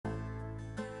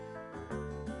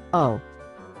Oh.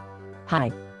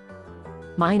 Hi.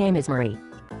 My name is Marie.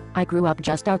 I grew up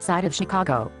just outside of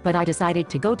Chicago, but I decided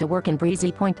to go to work in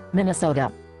Breezy Point,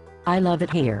 Minnesota. I love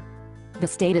it here. The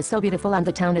state is so beautiful and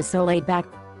the town is so laid back.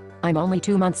 I'm only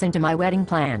 2 months into my wedding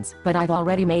plans, but I've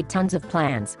already made tons of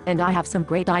plans, and I have some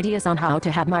great ideas on how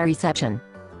to have my reception.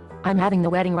 I'm having the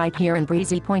wedding right here in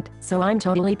Breezy Point, so I'm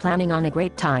totally planning on a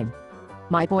great time.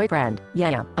 My boyfriend,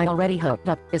 yeah, I already hooked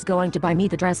up, is going to buy me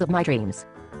the dress of my dreams.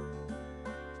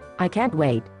 I can't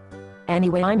wait.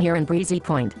 Anyway, I'm here in Breezy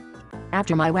Point.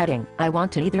 After my wedding, I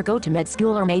want to either go to med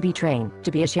school or maybe train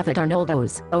to be a chef at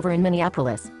Arnoldo's over in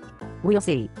Minneapolis. We'll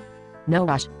see. No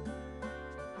rush.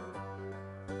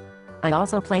 I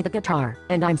also play the guitar,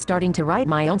 and I'm starting to write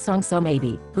my own songs, so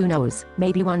maybe, who knows,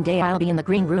 maybe one day I'll be in the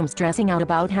green room stressing out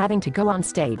about having to go on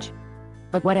stage.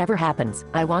 But whatever happens,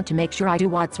 I want to make sure I do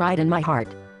what's right in my heart.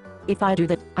 If I do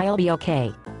that, I'll be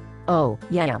okay. Oh,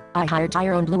 yeah, I hired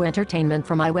Tyrone Blue Entertainment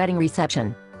for my wedding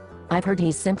reception. I've heard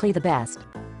he's simply the best.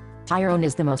 Tyrone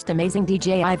is the most amazing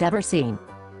DJ I've ever seen.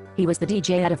 He was the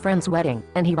DJ at a friend's wedding,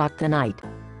 and he rocked the night.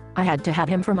 I had to have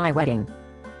him for my wedding.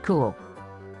 Cool.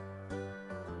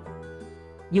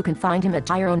 You can find him at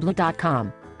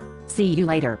tyroneblue.com. See you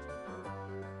later.